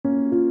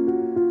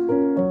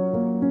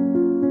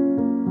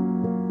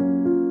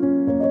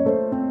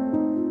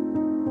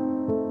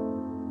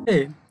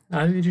Hey,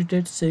 are you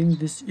irritated seeing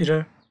this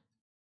error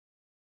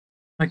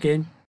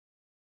again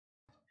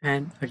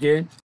and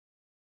again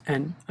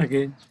and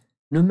again?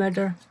 No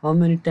matter how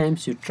many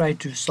times you try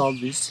to solve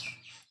this,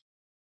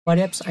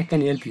 perhaps I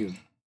can help you.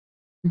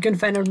 You can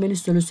find out many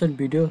solution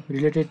videos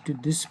related to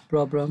this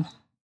problem.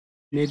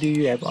 Maybe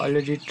you have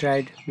already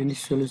tried many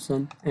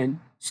solutions and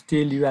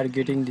still you are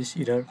getting this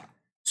error.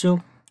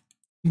 So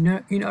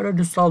in order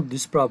to solve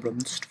this problem,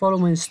 just follow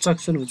my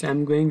instruction which I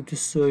am going to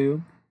show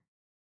you.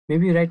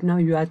 Maybe right now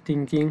you are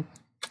thinking,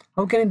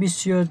 how can I be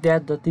sure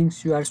that the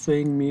things you are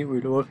showing me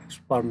will work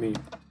for me?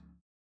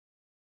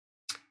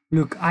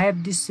 Look, I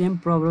have this same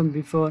problem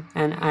before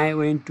and I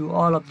went to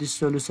all of this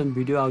solution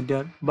video out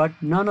there, but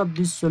none of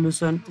this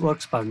solution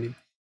works for me.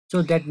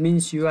 So that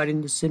means you are in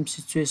the same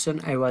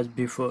situation I was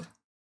before.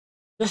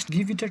 Just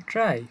give it a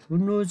try. Who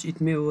knows, it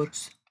may work.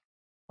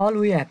 All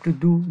we have to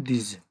do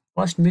is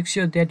first make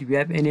sure that you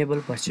have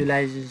enabled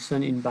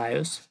virtualization in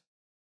BIOS.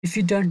 If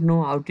you don't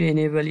know how to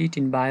enable it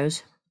in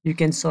BIOS, you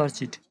can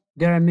search it.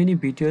 There are many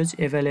videos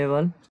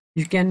available.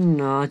 You can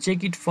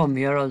check it from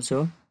here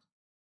also.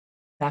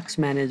 Task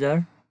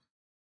Manager,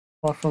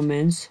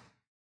 Performance.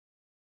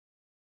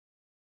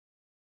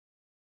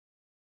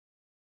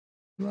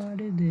 What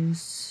is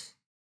this?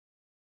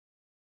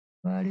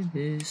 What is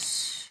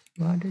this?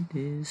 What is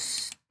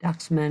this?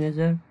 Task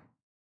Manager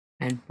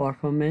and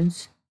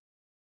Performance.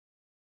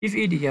 If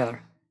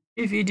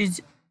it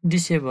is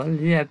disabled,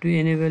 you have to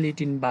enable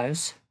it in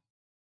BIOS.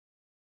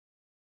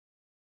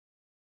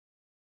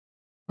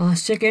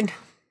 Second,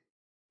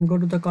 go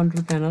to the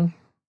control panel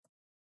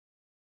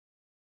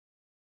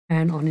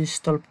and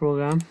uninstall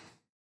program.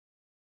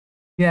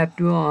 You have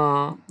to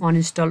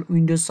uninstall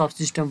Windows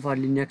Subsystem for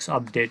Linux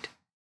update.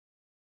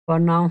 For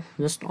now,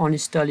 just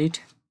uninstall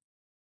it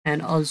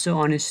and also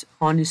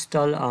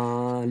uninstall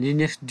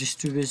Linux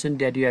distribution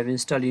that you have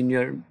installed in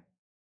your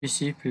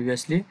PC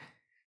previously.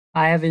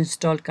 I have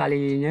installed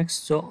Kali Linux,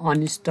 so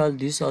uninstall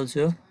this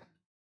also.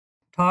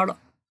 Third,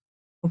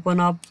 open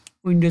up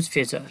Windows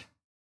Fetcher.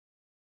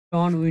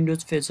 Turn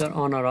Windows Fetcher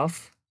on or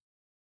off.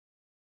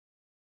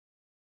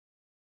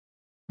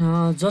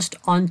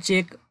 Just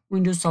uncheck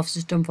Windows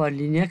Subsystem for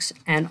Linux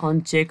and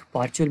uncheck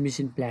Virtual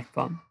Machine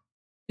Platform.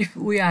 If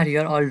we are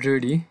here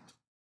already,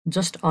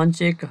 just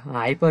uncheck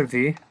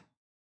Hyper-V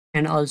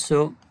and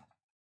also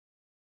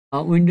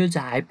Windows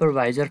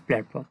Hypervisor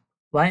Platform.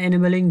 By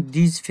enabling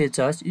these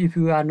features, if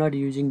you are not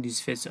using these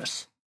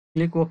features,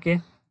 click OK.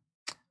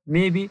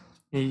 Maybe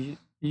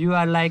you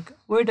are like,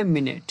 wait a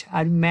minute,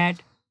 are you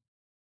mad?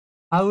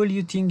 How will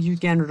you think you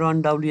can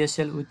run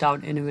WSL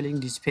without enabling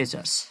these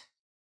features?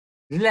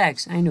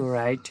 Relax, I know,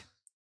 right?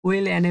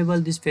 We'll enable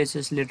these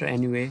features later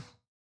anyway.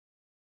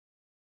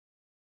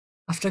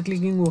 After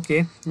clicking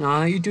OK,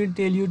 it will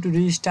tell you to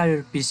restart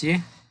your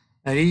PC.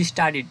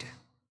 Restart it.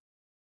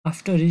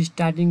 After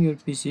restarting your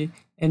PC,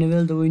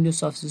 enable the Windows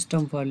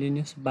Subsystem for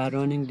Linux by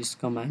running this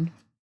command.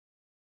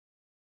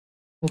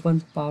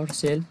 Open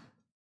PowerShell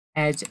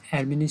as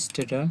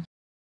administrator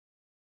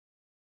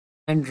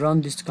and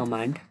run this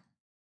command.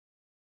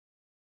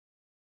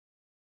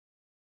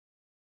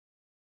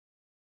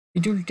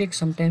 It will take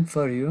some time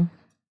for you.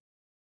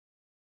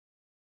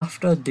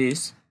 After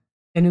this,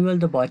 enable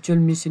the virtual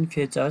machine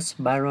features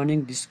by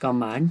running this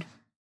command.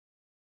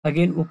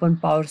 Again, open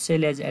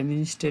PowerShell as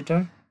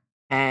administrator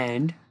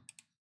and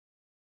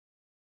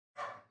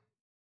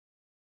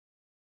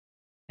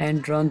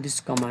run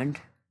this command.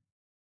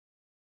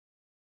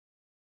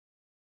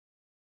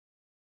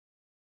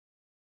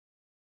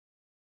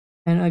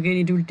 And again,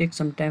 it will take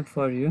some time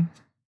for you.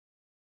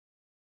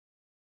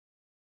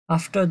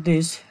 After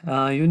this,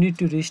 you need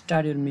to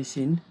restart your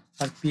machine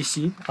or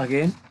PC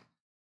again.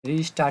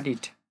 Restart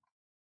it.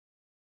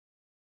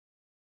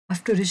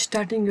 After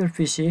restarting your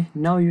PC,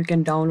 now you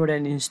can download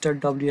and install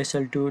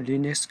WSL2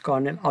 Linux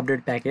kernel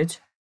update package.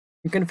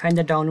 You can find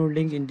the download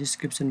link in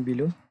description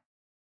below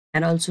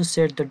and also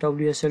set the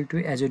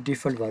WSL2 as your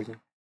default version.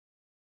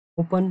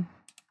 Open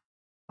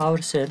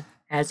PowerShell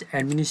as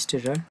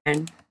administrator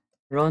and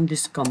run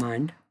this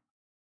command.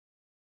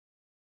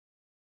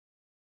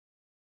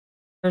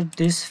 After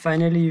this,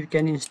 finally you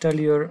can install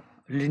your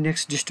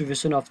Linux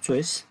distribution of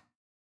choice.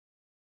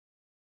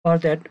 For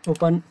that,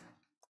 open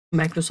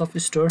Microsoft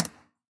Store,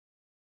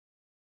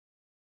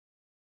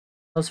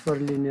 search for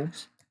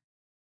Linux,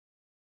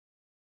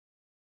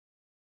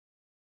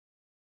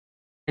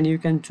 and you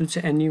can choose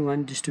any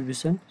one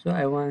distribution. So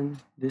I want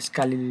this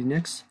Kali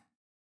Linux.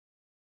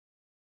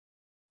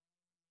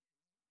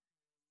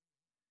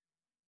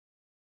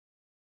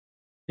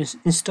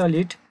 Install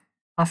it.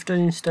 After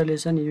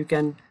installation, you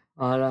can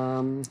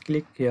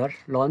click here,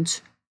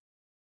 launch,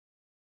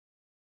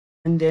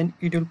 and then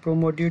it will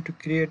promote you to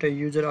create a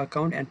user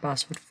account and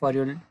password for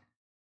your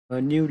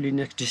new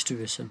Linux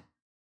distribution.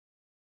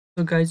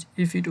 So guys,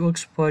 if it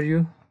works for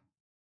you,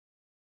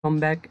 come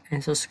back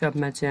and subscribe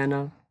my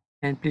channel,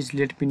 and please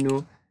let me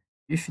know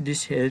if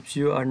this helps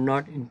you or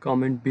not in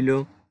comment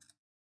below.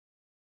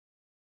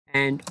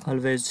 And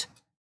always,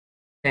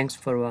 thanks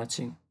for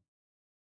watching.